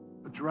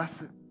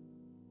 address it.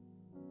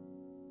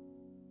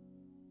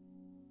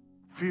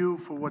 Feel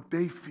for what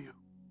they feel.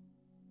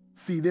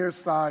 See their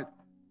side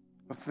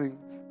of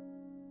things.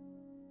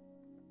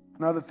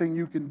 Another thing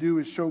you can do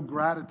is show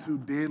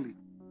gratitude daily.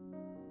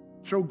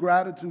 Show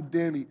gratitude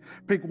daily.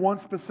 Pick one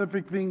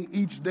specific thing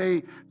each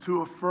day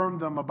to affirm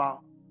them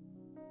about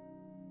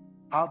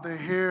their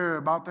hair,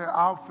 about their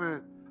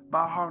outfit,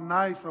 about how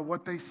nice or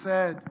what they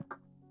said.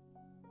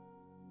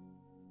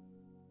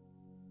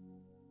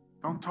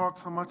 Don't talk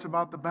so much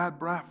about the bad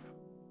breath.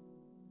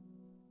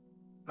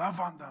 Love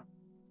on them.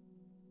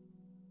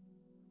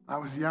 When I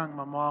was young,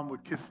 my mom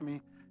would kiss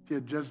me. She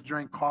had just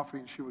drank coffee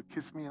and she would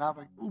kiss me and I was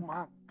like, ooh,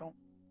 Mom, don't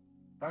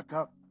back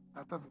up.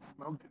 That doesn't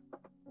smell good.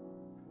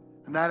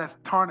 And that has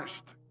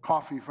tarnished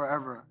coffee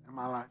forever in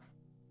my life.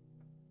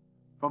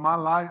 But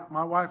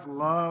my wife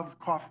loves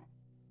coffee.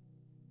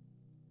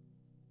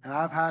 And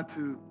I've had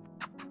to,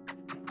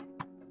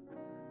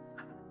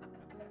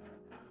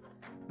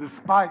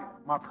 despite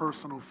my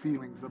personal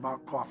feelings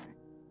about coffee.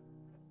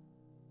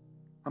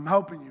 I'm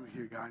helping you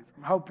here, guys.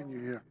 I'm helping you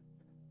here.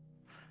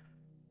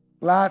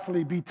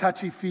 Lastly, be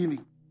touchy-feely.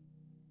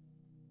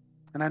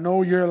 And I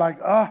know you're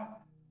like, I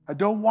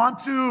don't want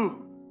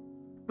to.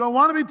 Don't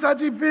want to be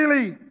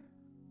touchy-feely.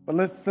 But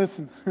let's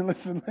listen.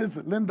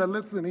 Linda,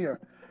 listen here.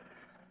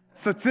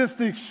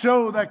 Statistics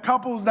show that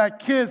couples that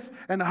kiss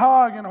and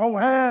hug and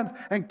hold hands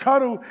and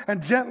cuddle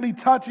and gently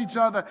touch each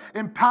other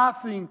in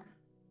passing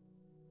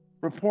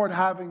report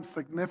having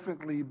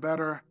significantly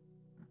better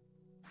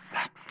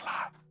sex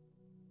lives.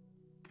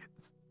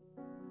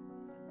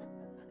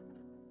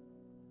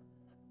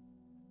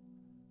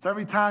 So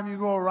every time you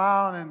go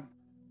around and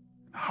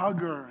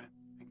hug her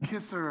and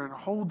kiss her and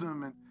hold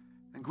him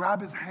and grab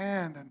his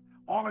hand and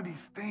all of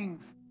these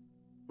things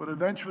would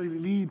eventually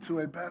lead to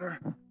a better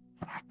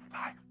sex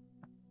life.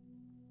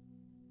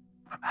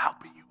 I'm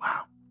helping you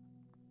out.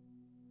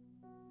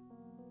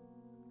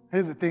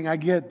 Here's the thing, I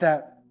get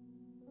that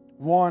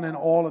one and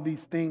all of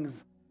these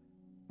things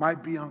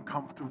might be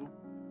uncomfortable.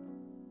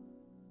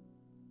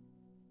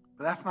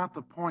 But that's not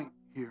the point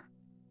here.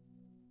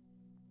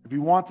 If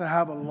you want to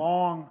have a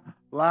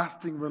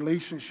long-lasting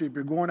relationship,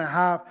 you're going to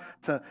have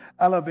to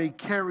elevate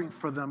caring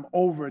for them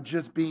over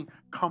just being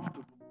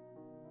comfortable.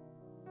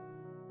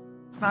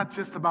 It's not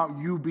just about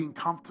you being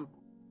comfortable,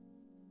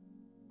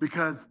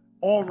 because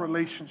all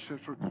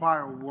relationships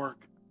require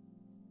work.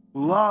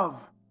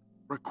 Love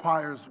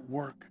requires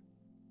work.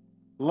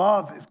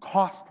 Love is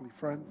costly,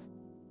 friends.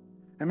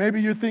 And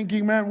maybe you're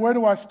thinking, man, where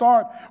do I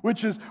start?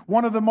 Which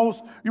one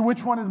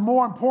is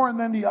more important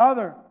than the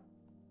other?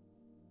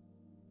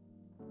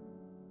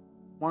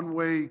 One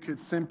way could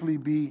simply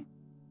be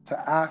to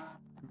ask,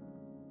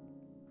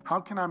 how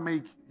can I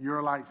make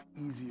your life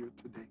easier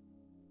today?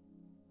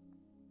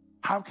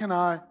 How can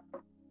I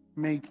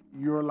make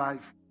your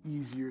life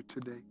easier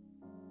today?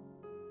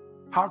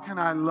 How can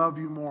I love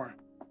you more?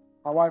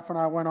 My wife and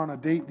I went on a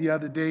date the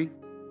other day.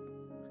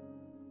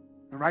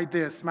 And right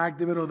there, smack in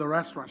the middle of the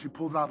restaurant, she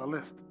pulls out a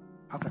list.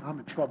 I was like, I'm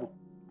in trouble.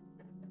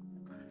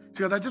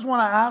 She goes, I just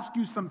want to ask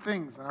you some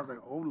things. And I was like,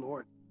 oh,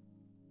 Lord.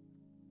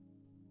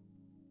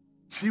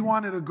 She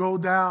wanted to go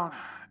down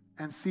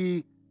and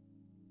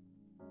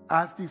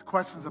ask these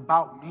questions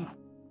about me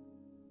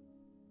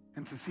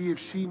and to see if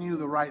she knew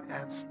the right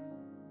answer.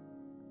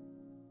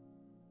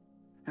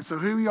 And so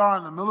here we are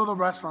in the middle of the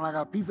restaurant. I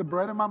got a piece of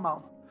bread in my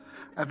mouth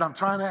as I'm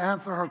trying to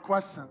answer her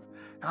questions.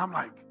 And I'm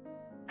like,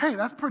 hey,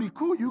 that's pretty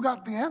cool. You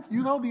got the answer.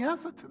 You know the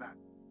answer to that.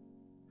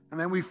 And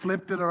then we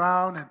flipped it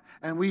around.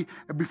 And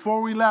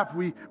before we left,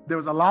 there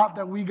was a lot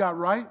that we got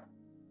right.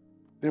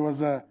 There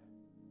was a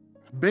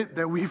bit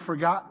that we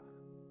forgot.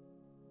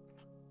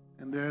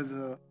 And there's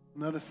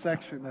another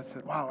section that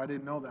said, wow, I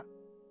didn't know that.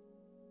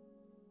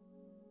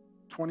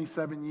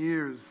 27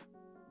 years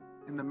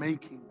in the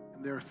making,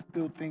 and there are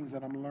still things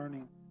that I'm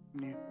learning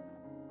new.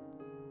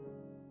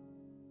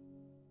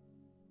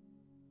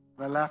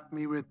 That left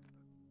me with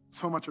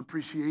so much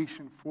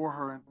appreciation for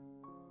her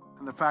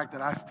and the fact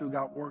that I still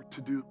got work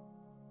to do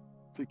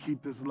to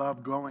keep this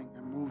love going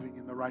and moving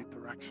in the right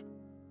direction.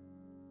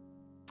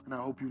 And I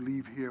hope you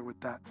leave here with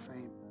that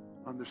same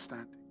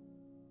understanding.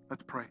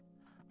 Let's pray.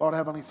 Lord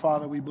Heavenly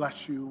Father, we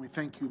bless you. We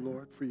thank you,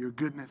 Lord, for your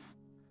goodness,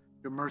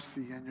 your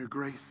mercy, and your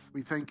grace.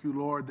 We thank you,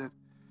 Lord, that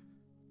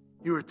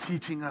you are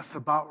teaching us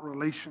about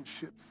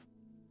relationships.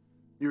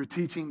 You are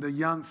teaching the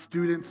young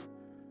students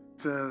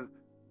to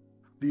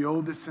the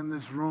oldest in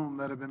this room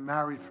that have been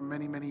married for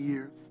many, many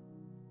years.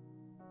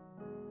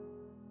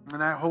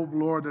 And I hope,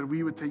 Lord, that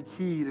we would take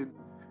heed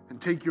and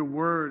take your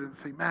word and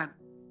say, man,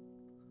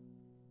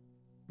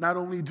 not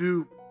only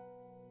do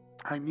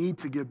I need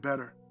to get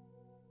better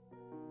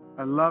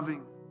at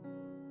loving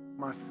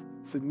my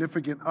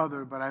significant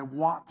other, but I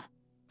want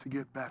to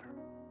get better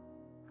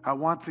I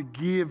want to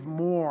give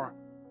more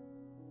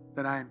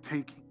than I am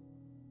taking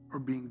or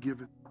being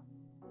given.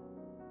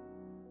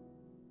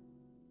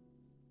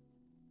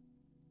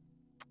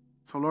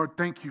 So, Lord,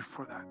 thank you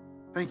for that.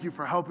 Thank you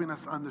for helping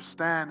us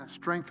understand and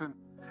strengthen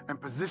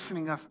and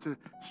positioning us to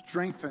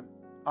strengthen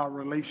our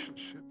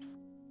relationships.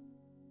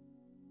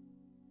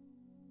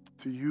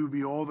 To you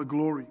be all the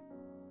glory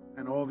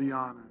and all the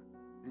honor.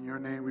 In your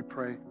name we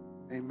pray.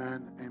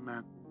 Amen.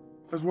 Amen.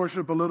 Let's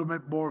worship a little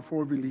bit more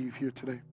before we leave here today.